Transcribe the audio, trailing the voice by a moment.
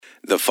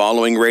The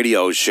following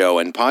radio show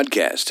and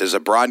podcast is a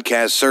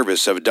broadcast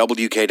service of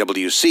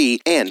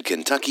WKWC and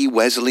Kentucky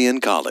Wesleyan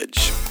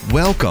College.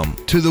 Welcome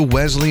to the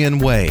Wesleyan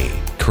Way.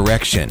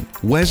 Correction,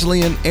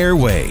 Wesleyan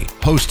Airway,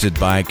 hosted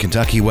by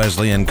Kentucky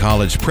Wesleyan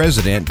College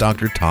President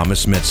Dr.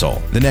 Thomas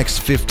Mitzel. The next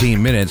 15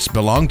 minutes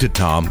belong to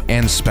Tom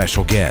and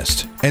special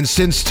guest. And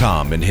since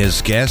Tom and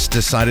his guests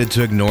decided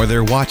to ignore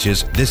their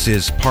watches, this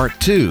is part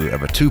 2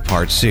 of a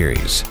 2-part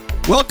series.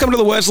 Welcome to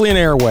the Wesleyan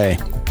Airway,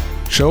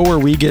 show where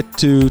we get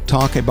to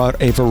talk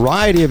about a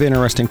variety of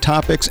interesting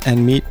topics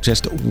and meet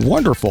just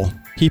wonderful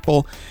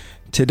people.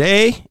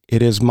 Today,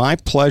 it is my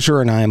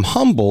pleasure, and I am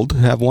humbled to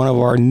have one of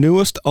our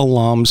newest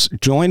alums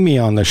join me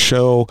on the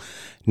show.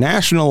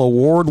 National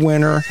Award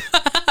winner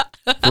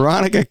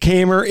Veronica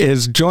Kamer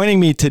is joining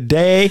me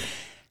today.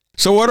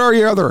 So what are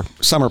your other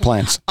summer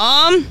plans?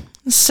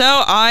 So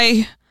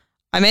I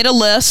made a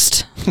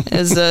list.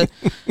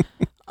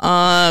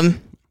 I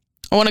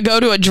want to go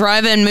to a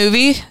drive-in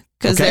movie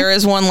because there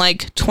is one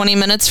like 20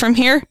 minutes from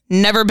here.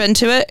 Never been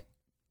to it.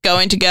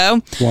 Going to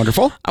go.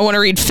 Wonderful. I want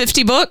to read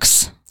 50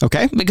 books.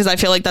 Okay. Because I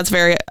feel like that's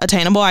very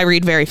attainable. I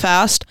read very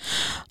fast.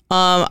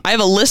 I have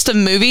a list of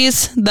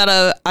movies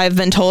that I've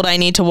been told I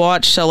need to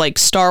watch. So like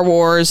Star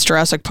Wars,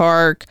 Jurassic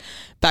Park,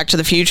 Back to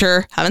the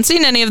Future. Haven't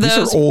seen any of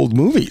those. These are old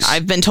movies.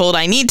 I've been told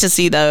I need to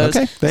see those.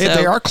 Okay.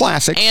 They are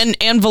classics.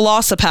 And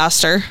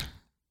Velocipaster.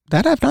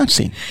 That I've not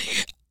seen.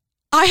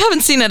 I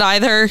haven't seen it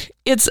either.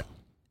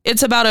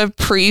 It's about a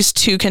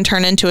priest who can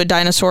turn into a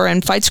dinosaur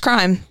and fights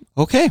crime.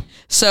 Okay.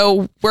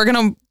 So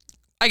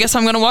I guess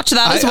I'm going to watch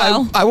that as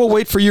well. I will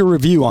wait for your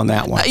review on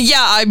that one.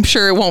 Yeah, I'm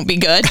sure it won't be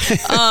good.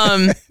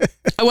 I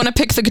want to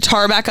pick the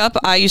guitar back up.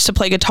 I used to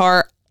play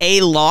guitar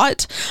a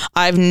lot.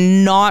 I've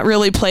not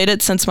really played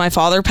it since my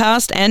father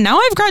passed, and now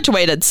I've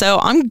graduated, so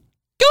I'm going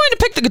to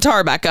pick the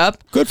guitar back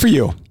up. Good for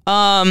you.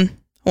 I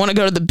want to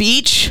go to the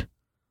beach.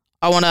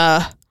 I want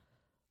to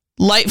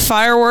light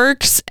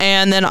fireworks,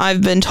 and then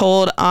I've been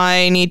told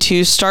I need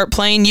to start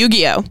playing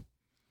Yu-Gi-Oh!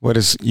 What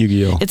is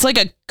Yu-Gi-Oh? It's like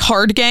a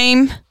card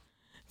game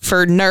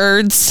for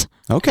nerds.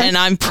 Okay. And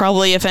I'm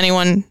probably, if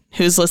anyone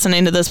who's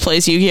listening to this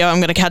plays Yu-Gi-Oh, I'm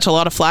going to catch a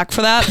lot of flack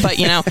for that. But,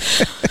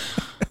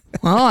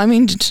 well, I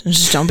mean,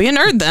 just don't be a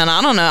nerd then.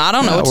 I don't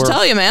know what to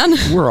tell you, man.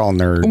 We're all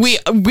nerds.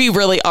 We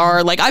really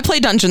are. Like, I play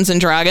Dungeons and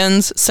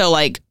Dragons, so,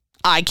 like,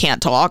 I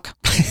can't talk.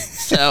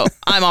 So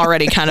I'm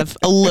already kind of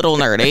a little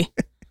nerdy.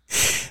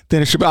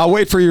 Then I'll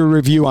wait for your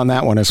review on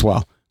that one as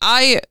well.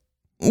 I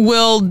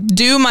will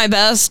do my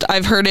best.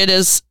 I've heard it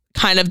is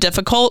kind of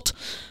difficult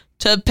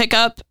to pick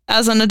up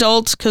as an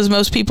adult because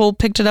most people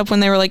picked it up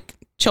when they were like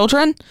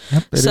children.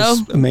 Yep, it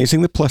is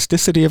amazing the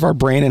plasticity of our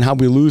brain and how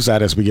we lose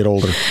that as we get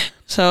older.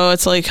 So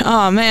it's like,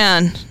 oh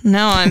man,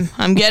 now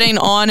I'm getting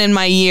on in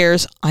my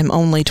years. I'm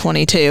only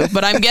 22,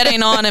 but I'm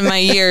getting on in my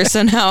years,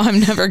 so now I'm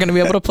never going to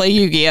be able to play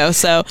Yu-Gi-Oh.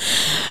 So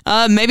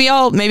maybe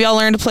I'll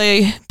learn to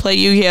play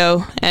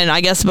Yu-Gi-Oh. And I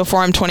guess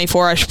before I'm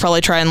 24, I should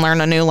probably try and learn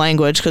a new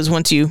language because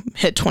once you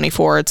hit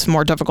 24, it's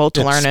more difficult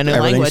to learn a new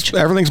language.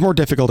 Everything's more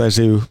difficult as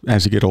you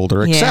get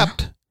older,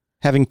 except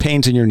having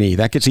pains in your knee.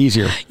 That gets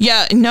easier.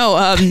 Yeah, no,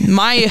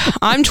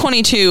 I'm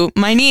 22.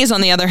 My knees, on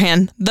the other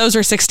hand, those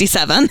are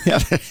 67. Yeah.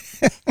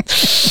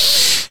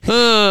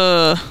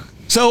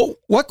 So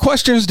what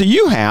questions do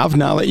you have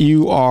now that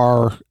you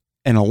are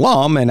an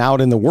alum and out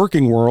in the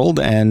working world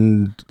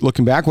and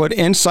looking back? What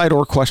insight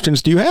or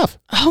questions do you have?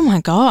 Oh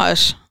my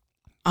gosh.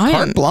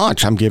 Carte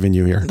blanche I'm giving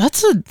you here.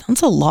 That's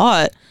a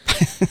lot.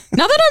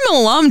 Now that I'm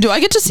an alum, do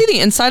I get to see the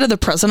inside of the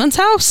president's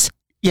house?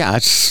 Yeah,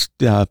 it's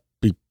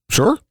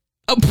sure.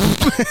 Oh,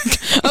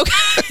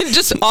 okay.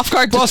 Just off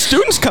guard. Well,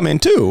 students come in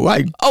too.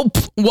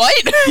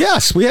 What?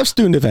 Yes, we have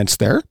student events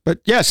there, but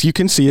yes, you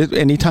can see it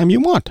anytime you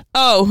want.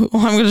 Oh,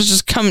 well, I'm going to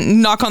just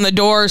come knock on the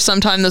door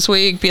sometime this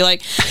week, be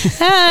like,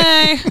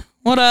 hey,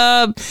 what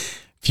up?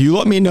 If you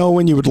let me know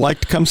when you would like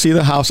to come see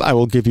the house, I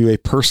will give you a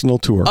personal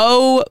tour.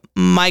 Oh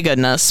my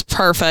goodness.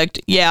 Perfect.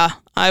 Yeah,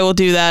 I will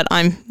do that.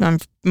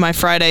 My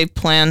Friday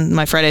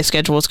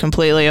schedule is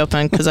completely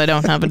open because I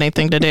don't have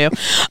anything to do.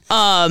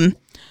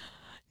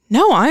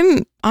 No,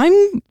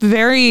 I'm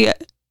very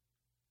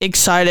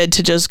excited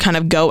to just kind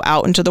of go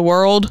out into the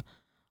world.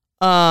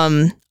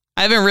 I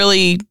haven't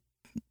really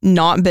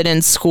not been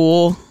in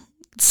school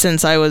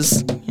since I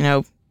was,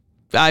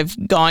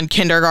 I've gone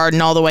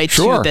kindergarten all the way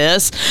to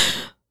this.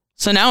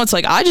 So now it's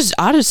like, I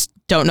just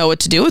don't know what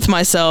to do with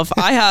myself.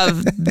 I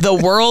have the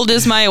world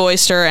is my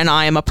oyster and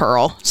I am a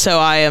pearl. So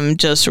I am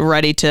just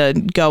ready to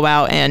go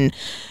out and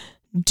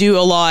do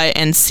a lot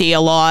and see a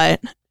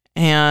lot.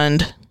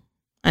 And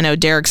I know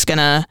Derek's going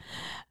to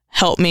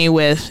help me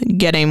with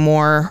getting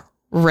more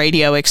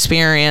radio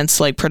experience,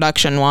 like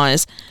production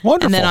wise.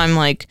 Wonderful. And then I'm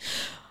like,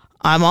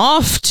 I'm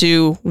off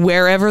to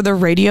wherever the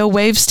radio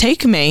waves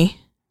take me.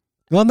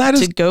 Well, that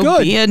is to go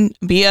good.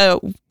 Be a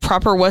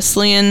proper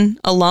Wesleyan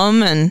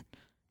alum and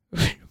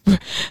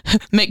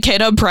make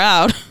K-Dub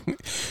proud.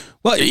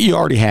 Well, you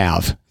already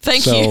have.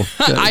 Thank you.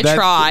 I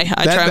try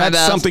my best.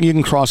 That's something you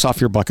can cross off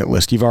your bucket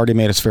list. You've already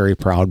made us very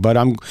proud. But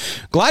I'm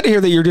glad to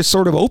hear that you're just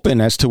sort of open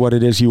as to what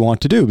it is you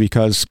want to do,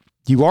 because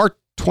you are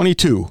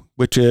 22,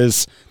 which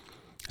is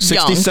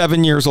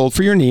 67 years old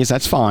for your knees.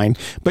 That's fine.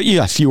 But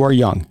yes, you are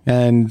young.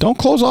 And don't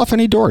close off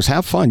any doors.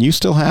 Have fun. You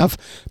still have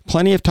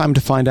plenty of time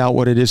to find out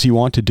what it is you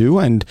want to do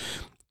and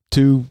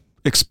to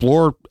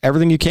explore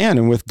everything you can.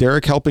 And with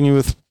Derek helping you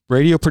with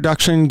radio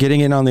production,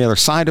 getting in on the other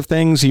side of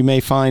things, you may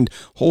find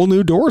whole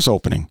new doors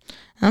opening.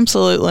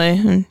 Absolutely.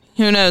 And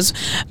who knows?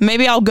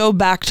 Maybe I'll go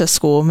back to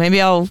school. Maybe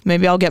I'll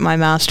get my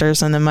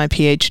master's and then my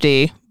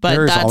PhD.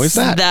 But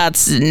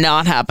that's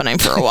not happening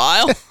for a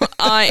while.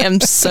 I am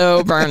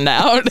so burned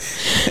out.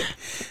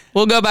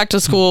 We'll go back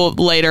to school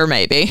later,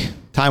 maybe.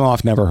 Time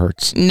off never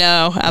hurts.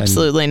 No,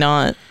 absolutely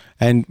not.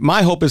 And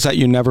my hope is that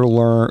you never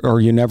learn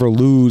or you never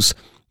lose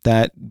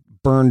that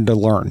burn to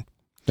learn.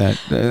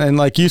 And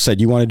like you said,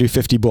 you want to do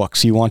 50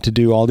 books. You want to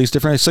do all these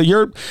different. So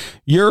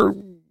your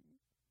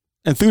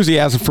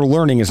enthusiasm for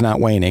learning is not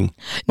waning.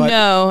 But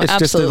no, it's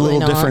just a little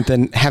different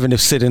than having to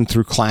sit in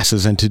through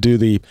classes and to do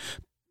the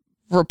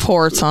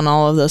reports on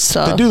all of this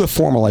stuff. To do the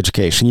formal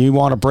education. You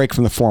want to break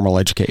from the formal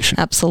education.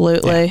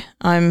 Absolutely. Yeah.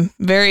 I'm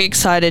very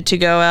excited to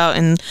go out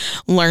and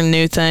learn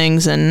new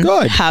things and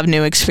have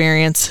new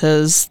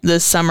experiences.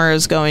 This summer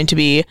is going to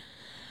be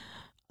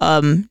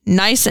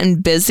nice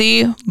and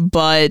busy,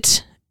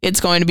 but it's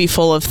going to be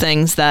full of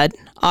things that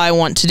I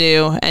want to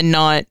do and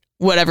not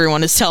what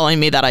everyone is telling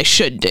me that I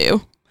should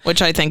do,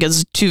 which I think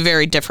is two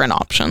very different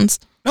options.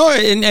 No,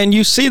 and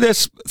you see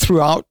this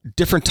throughout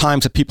different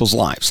times of people's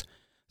lives.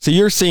 So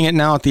you're seeing it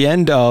now at the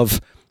end of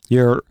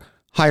your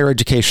higher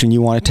education.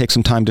 You want to take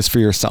some time just for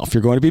yourself.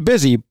 You're going to be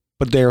busy,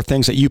 but there are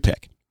things that you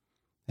pick.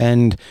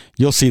 And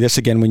you'll see this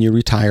again when you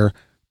retire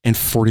in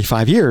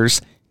 45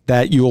 years,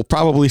 that you will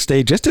probably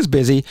stay just as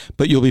busy,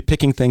 but you'll be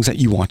picking things that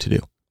you want to do.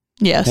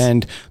 Yes.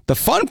 And the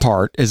fun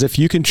part is if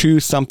you can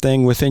choose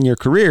something within your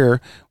career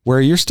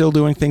where you're still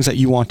doing things that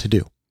you want to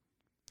do.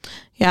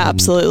 Yeah,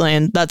 absolutely.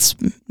 And that's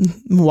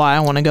why I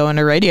want to go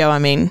into radio. I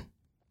mean,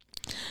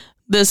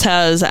 this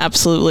has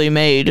absolutely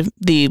made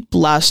the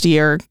last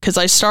year, because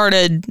I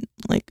started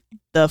like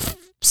the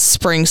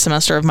spring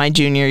semester of my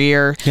junior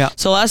year. Yeah.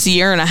 So last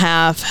year and a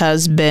half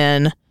has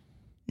been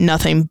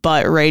nothing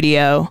but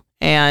radio,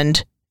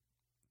 and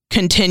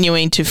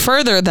continuing to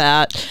further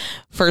that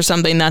for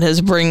something that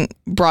has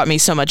brought me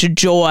so much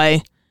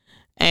joy.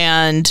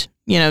 And,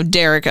 you know,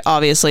 Derek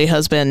obviously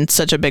has been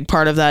such a big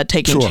part of that,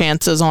 taking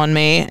chances on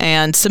me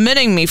and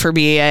submitting me for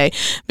BEA,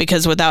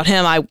 because without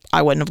him,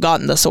 I wouldn't have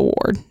gotten this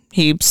award.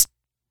 He's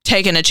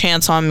taken a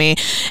chance on me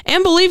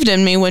and believed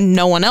in me when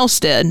no one else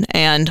did.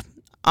 And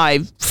I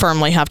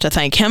firmly have to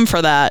thank him for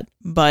that.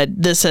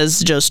 But this has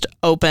just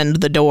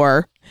opened the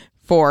door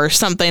for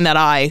something that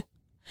I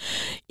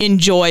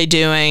enjoy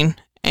doing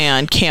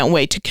and can't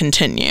wait to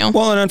continue.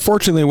 Well, and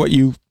unfortunately, what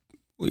you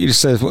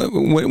said,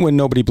 when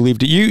nobody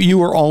believed it, you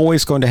were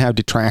always going to have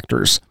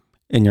detractors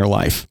in your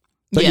life.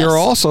 But you're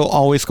also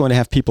always going to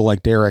have people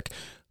like Derek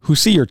who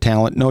see your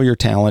talent, know your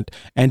talent,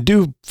 and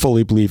do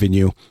fully believe in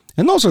you.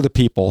 And those are the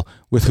people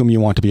with whom you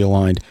want to be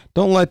aligned.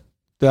 Don't let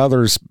the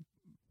others,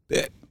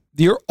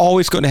 you're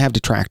always going to have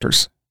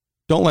detractors.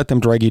 Don't let them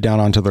drag you down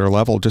onto their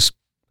level. Just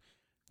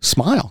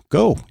smile,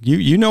 go.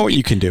 You know what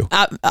you can do.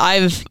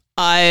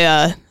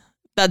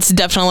 That's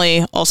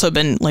definitely also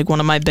been like one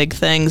of my big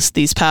things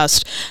these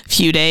past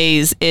few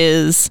days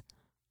is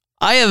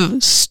I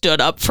have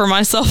stood up for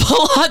myself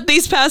a lot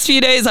these past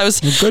few days. I was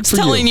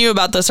telling you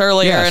about this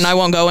earlier, and I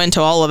won't go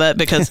into all of it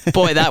because,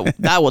 boy,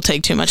 that will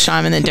take too much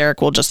time, and then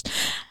Derek will just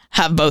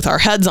have both our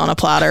heads on a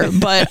platter.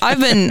 But I've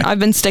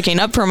been sticking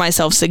up for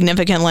myself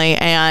significantly,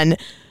 and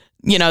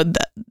you know,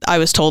 I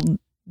was told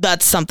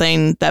that's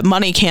something that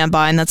money can't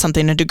buy, and that's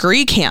something a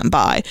degree can't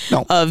buy.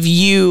 No. Of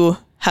you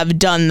have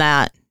done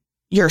that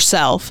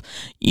yourself.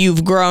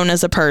 You've grown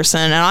as a person,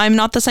 and I'm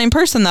not the same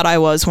person that I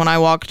was when I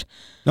walked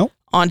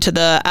onto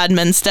the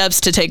admin steps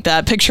to take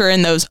that picture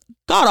in those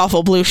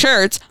god-awful blue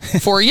shirts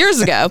 4 years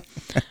ago.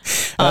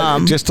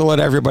 Just to let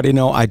everybody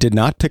know, I did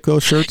not pick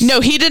those shirts. No,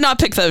 he did not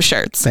pick those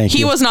shirts. Thank you.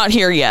 He was not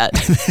here yet.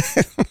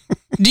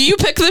 Do you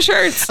pick the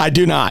shirts? I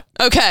do not.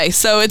 Okay,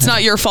 so it's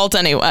not your fault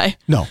anyway.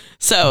 No.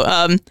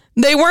 So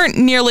they weren't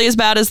nearly as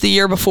bad as the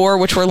year before,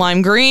 which were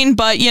lime green,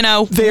 but you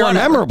know. They are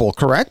memorable,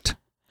 correct?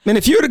 I mean,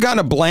 if you would have gotten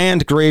a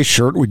bland gray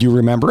shirt, would you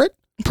remember it?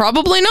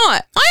 Probably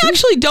not. I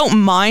actually don't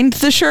mind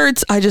the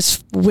shirts. I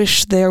just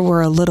wish there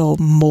were a little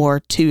more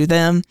to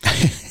them.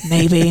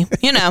 Maybe,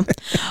 you know.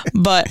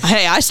 But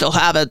hey, I still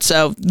have it.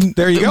 So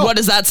there you go. What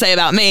does that say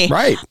about me?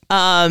 Right.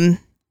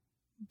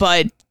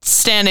 But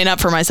standing up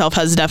for myself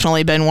has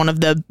definitely been one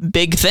of the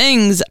big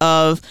things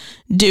of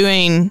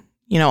doing,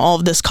 you know, all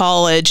of this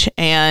college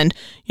and,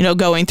 you know,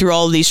 going through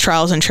all of these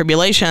trials and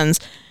tribulations.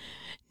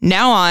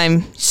 Now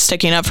I'm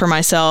sticking up for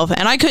myself,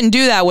 and I couldn't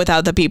do that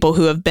without the people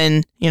who have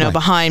been, you know,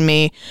 behind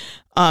me.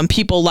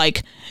 People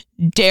like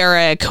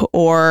Derek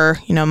or,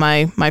 you know,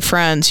 my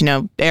friends, you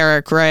know,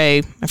 Eric,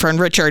 Ray, my friend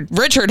Richard.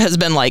 Richard has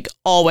been like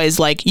always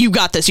like, you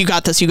got this, you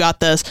got this, you got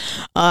this.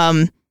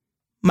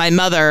 My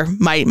mother,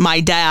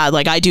 my dad,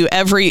 like I do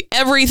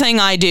everything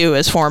I do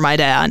is for my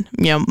dad.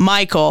 You know,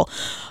 Michael,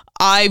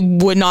 I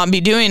would not be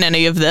doing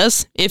any of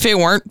this if it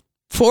weren't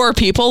for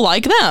people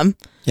like them.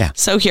 Yeah.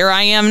 So here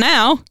I am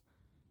now.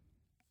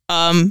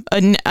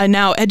 a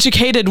now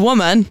educated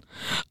woman.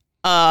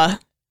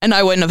 And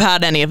I wouldn't have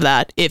had any of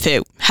that if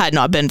it had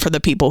not been for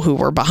the people who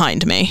were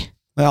behind me.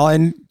 Well,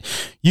 and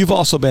you've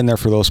also been there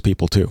for those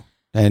people too.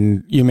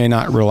 And you may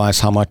not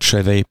realize how much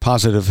of a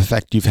positive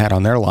effect you've had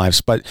on their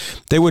lives, but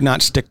they would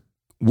not stick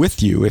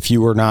with you if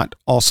you were not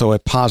also a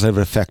positive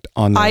effect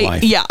on their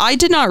life. Yeah, I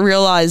did not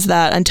realize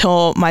that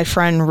until my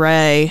friend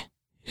Ray,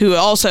 who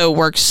also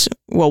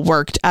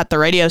worked at the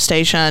radio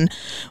station,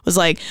 was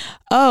like,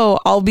 "Oh,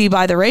 I'll be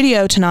by the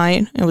radio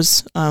tonight." It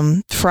was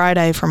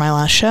Friday for my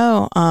last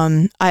show.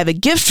 I have a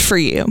gift for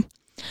you.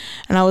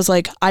 And I was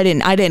like, I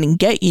didn't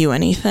get you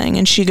anything.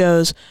 And she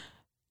goes,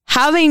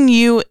 "Having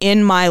you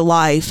in my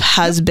life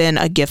has been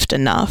a gift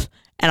enough."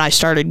 And I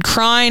started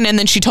crying, and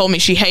then she told me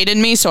she hated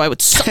me, so I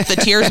would suck the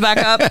tears back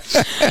up.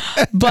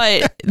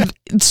 But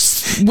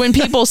when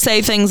people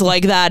say things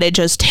like that, it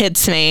just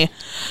hits me.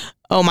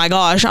 Oh my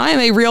gosh, I am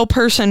a real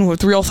person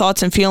with real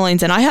thoughts and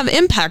feelings, and I have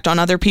impact on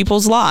other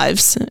people's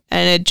lives.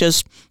 And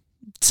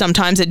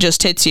sometimes it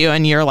just hits you,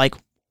 and you're like,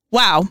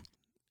 wow.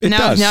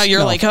 Now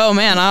you're like, oh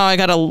man, I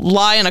got to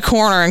lie in a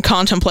corner and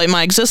contemplate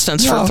my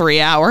existence for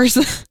 3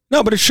 hours.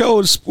 No, but it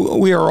shows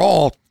we are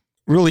all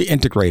really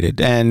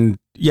integrated. And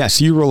yes,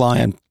 you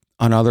rely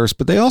on others,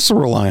 but they also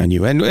rely on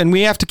you. And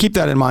we have to keep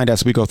that in mind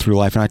as we go through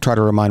life. And I try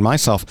to remind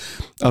myself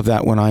of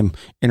that when I'm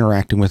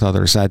interacting with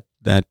others, that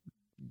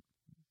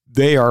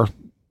they are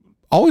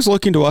always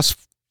looking to us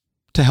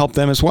to help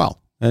them as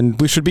well. And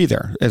we should be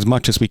there as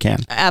much as we can.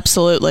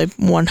 Absolutely.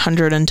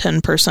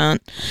 110%.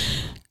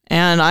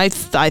 And I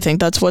think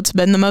that's what's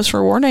been the most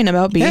rewarding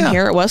about being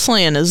here at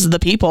Wesleyan is the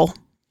people.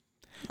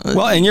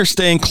 Well, and you're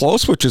staying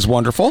close, which is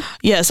wonderful.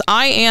 Yes,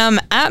 I am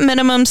at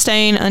minimum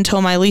staying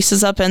until my lease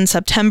is up in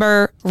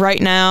September.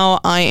 Right now,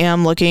 I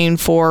am looking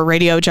for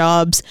radio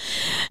jobs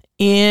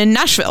in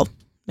Nashville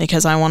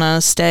because I want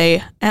to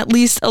stay at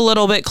least a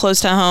little bit close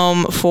to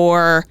home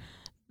for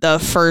the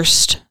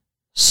first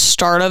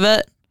start of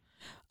it.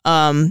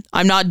 I'm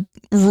not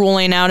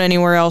ruling out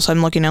anywhere else.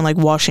 I'm looking at like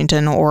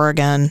Washington,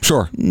 Oregon,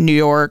 sure, New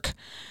York,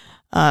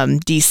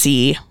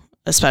 DC,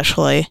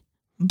 especially.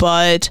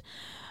 But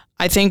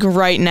I think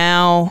right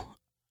now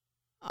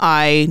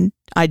I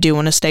do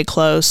want to stay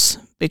close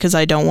because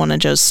I don't want to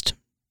just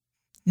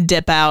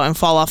dip out and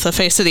fall off the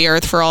face of the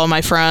earth for all of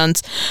my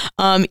friends.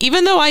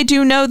 Even though I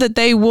do know that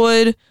they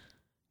would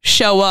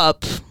show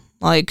up.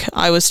 Like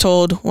I was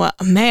told, well,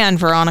 man,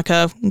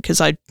 Veronica,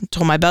 because I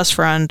told my best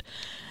friend,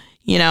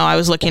 I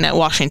was looking at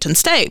Washington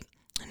State.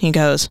 And he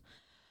goes,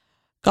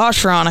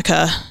 gosh,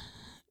 Veronica,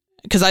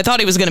 because I thought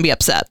he was going to be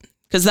upset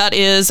because that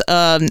is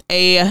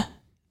a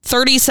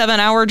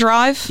 37-hour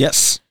drive.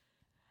 Yes.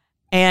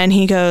 And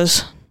he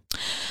goes,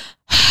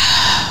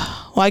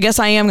 well, I guess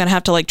I am going to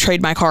have to like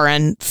trade my car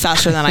in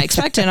faster than I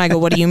expected. And I go,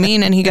 what do you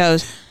mean? And he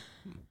goes,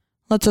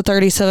 that's a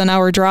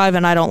 37-hour drive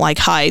and I don't like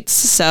heights.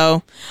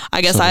 So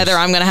I guess either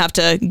I'm going to have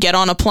to get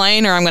on a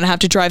plane or I'm going to have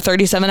to drive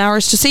 37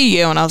 hours to see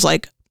you. And I was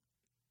like,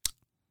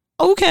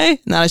 okay.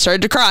 And then I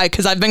started to cry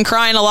because I've been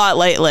crying a lot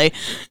lately.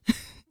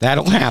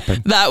 That'll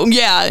happen.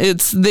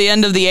 It's the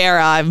end of the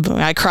era.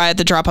 I cry at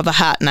the drop of a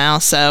hat now.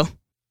 So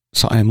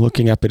I'm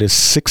looking up. It is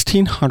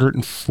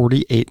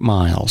 1,648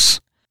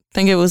 miles. I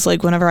think it was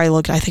like whenever I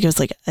looked, I think it was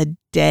like a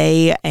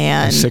day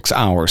and 6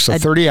 hours. So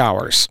 30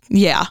 hours.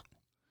 Yeah.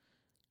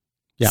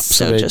 Yeah.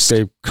 So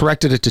they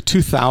corrected it to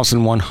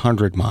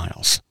 2,100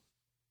 miles.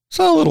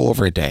 So a little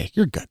over a day.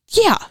 You're good.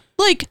 Yeah.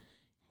 Like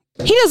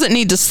he doesn't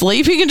need to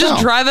sleep. He can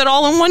just drive it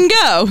all in one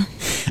go.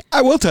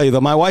 I will tell you though,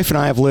 my wife and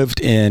I have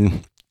lived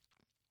in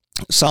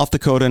South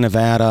Dakota,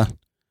 Nevada,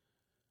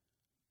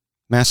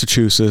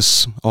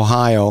 Massachusetts,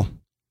 Ohio,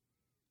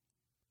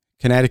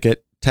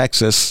 Connecticut,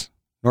 Texas,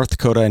 North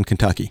Dakota, and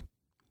Kentucky.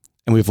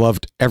 And we've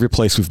loved every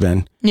place we've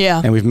been.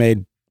 Yeah. And we've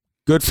made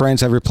good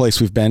friends every place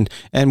we've been.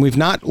 And we've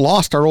not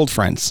lost our old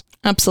friends.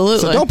 Absolutely.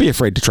 So don't be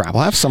afraid to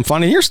travel. Have some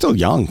fun. And you're still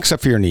young,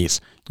 except for your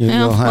knees.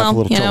 You'll have a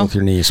little trouble with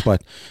your knees.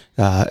 But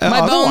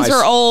my bones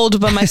are old,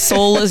 but my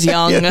soul is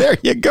young. Yeah, there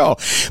you go.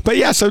 But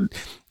yeah, so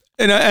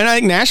and I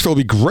think Nashville will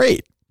be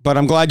great. But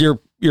I'm glad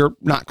you're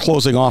not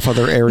closing off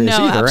other areas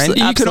either. And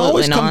you can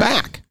always come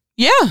back.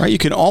 Yeah. Right? You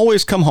can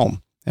always come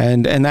home.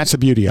 And that's the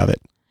beauty of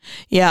it.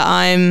 Yeah,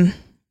 I'm,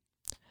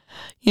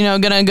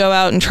 going to go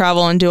out and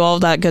travel and do all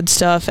of that good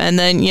stuff. And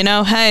then,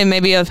 hey,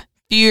 maybe a few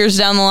years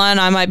down the line,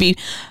 I might be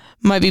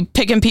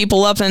picking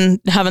people up and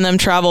having them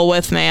travel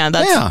with me.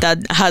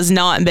 That has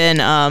not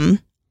been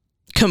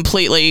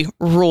completely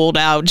ruled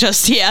out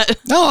just yet.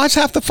 No, that's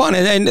half the fun.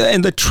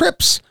 And the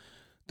trips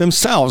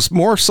themselves,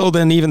 more so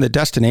than even the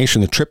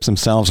destination, the trips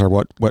themselves are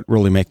what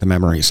really make the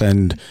memories.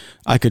 And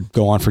I could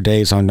go on for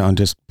days on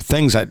just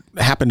things that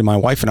happened to my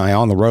wife and I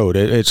on the road.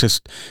 It's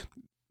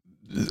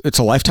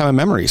a lifetime of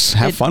memories.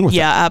 Have fun with it.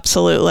 Yeah,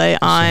 absolutely.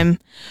 I'm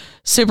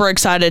super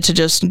excited to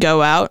just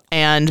go out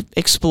and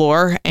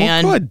explore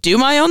and do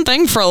my own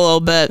thing for a little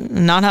bit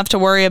and not have to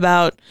worry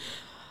about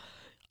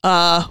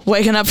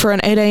waking up for an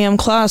 8 a.m.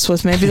 class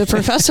with maybe the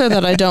professor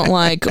that I don't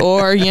like,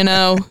 or,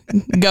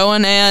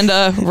 going and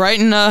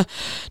writing a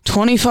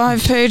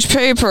 25-page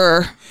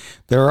paper.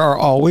 There are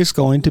always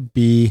going to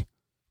be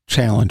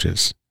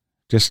challenges.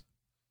 Just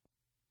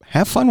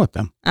have fun with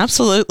them.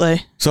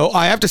 Absolutely. So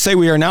I have to say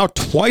we are now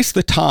twice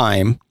the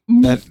time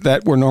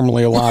that we're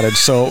normally allotted.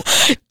 So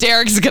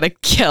Derek's going to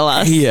kill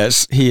us. He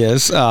is.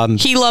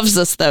 He loves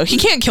us, though. He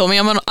can't kill me.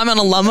 I'm an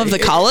alum of the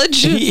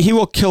college. He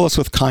will kill us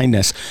with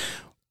kindness.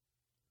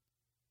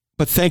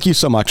 But thank you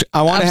so much.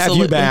 I want to have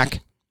you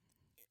back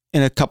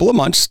in a couple of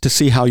months to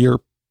see how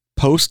your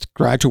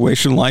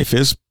post-graduation life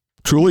is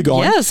truly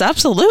going. Yes,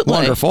 absolutely.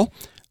 Wonderful.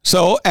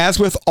 So as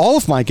with all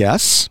of my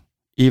guests,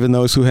 even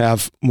those who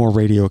have more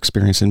radio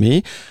experience than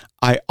me,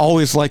 I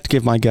always like to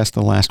give my guest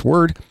the last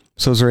word.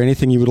 So is there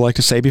anything you would like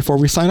to say before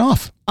we sign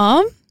off?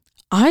 Third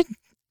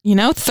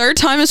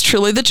time is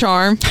truly the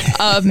charm.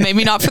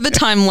 Maybe not for the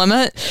time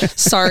limit.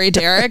 Sorry,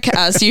 Derek,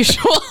 as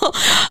usual.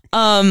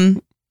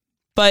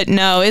 But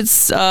no,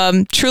 it's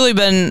truly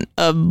been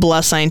a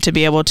blessing to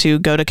be able to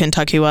go to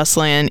Kentucky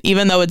Wesleyan,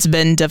 even though it's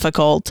been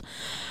difficult.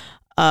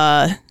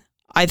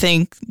 I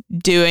think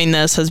doing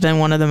this has been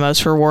one of the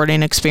most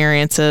rewarding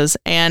experiences,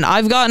 and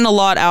I've gotten a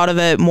lot out of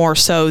it, more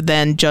so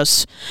than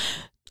just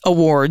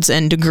awards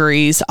and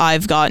degrees.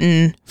 I've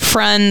gotten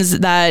friends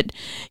that,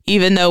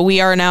 even though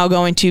we are now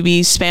going to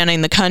be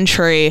spanning the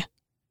country,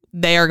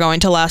 they are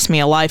going to last me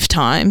a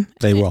lifetime.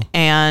 They will.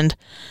 And,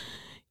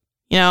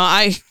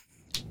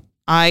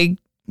 I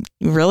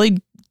really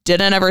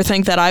didn't ever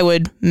think that I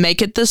would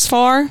make it this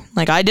far.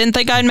 Like, I didn't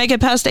think I'd make it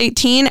past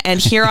 18, and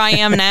here I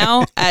am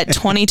now at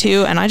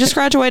 22, and I just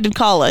graduated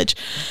college.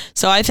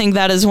 So I think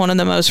that is one of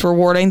the most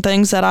rewarding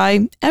things that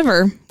I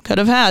ever could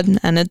have had,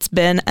 and it's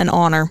been an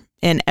honor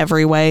in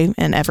every way,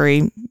 in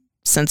every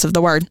sense of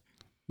the word.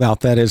 Well,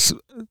 that is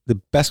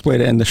the best way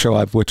to end the show,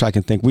 of which I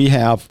can think. We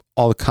have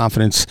all the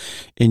confidence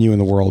in you in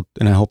the world,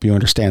 and I hope you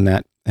understand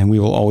that, and we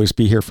will always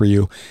be here for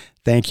you.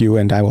 Thank you,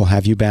 and I will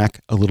have you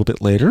back a little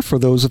bit later. For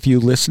those of you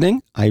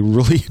listening, I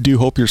really do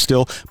hope you're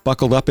still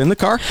buckled up in the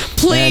car.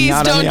 Please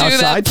don't do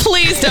that.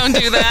 Please don't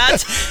do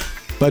that.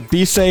 But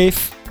be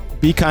safe,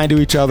 be kind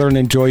to each other, and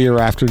enjoy your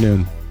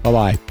afternoon.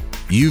 Bye-bye.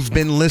 You've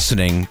been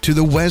listening to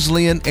the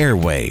Wesleyan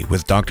Airway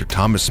with Dr.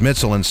 Thomas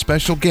Mitzel and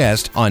special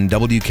guest on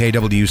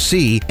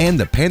WKWC and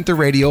the Panther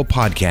Radio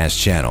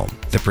podcast channel.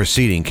 The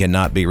proceeding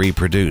cannot be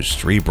reproduced,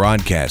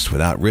 rebroadcast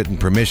without written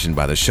permission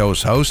by the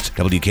show's host,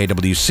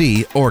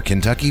 WKWC, or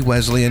Kentucky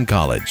Wesleyan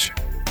College.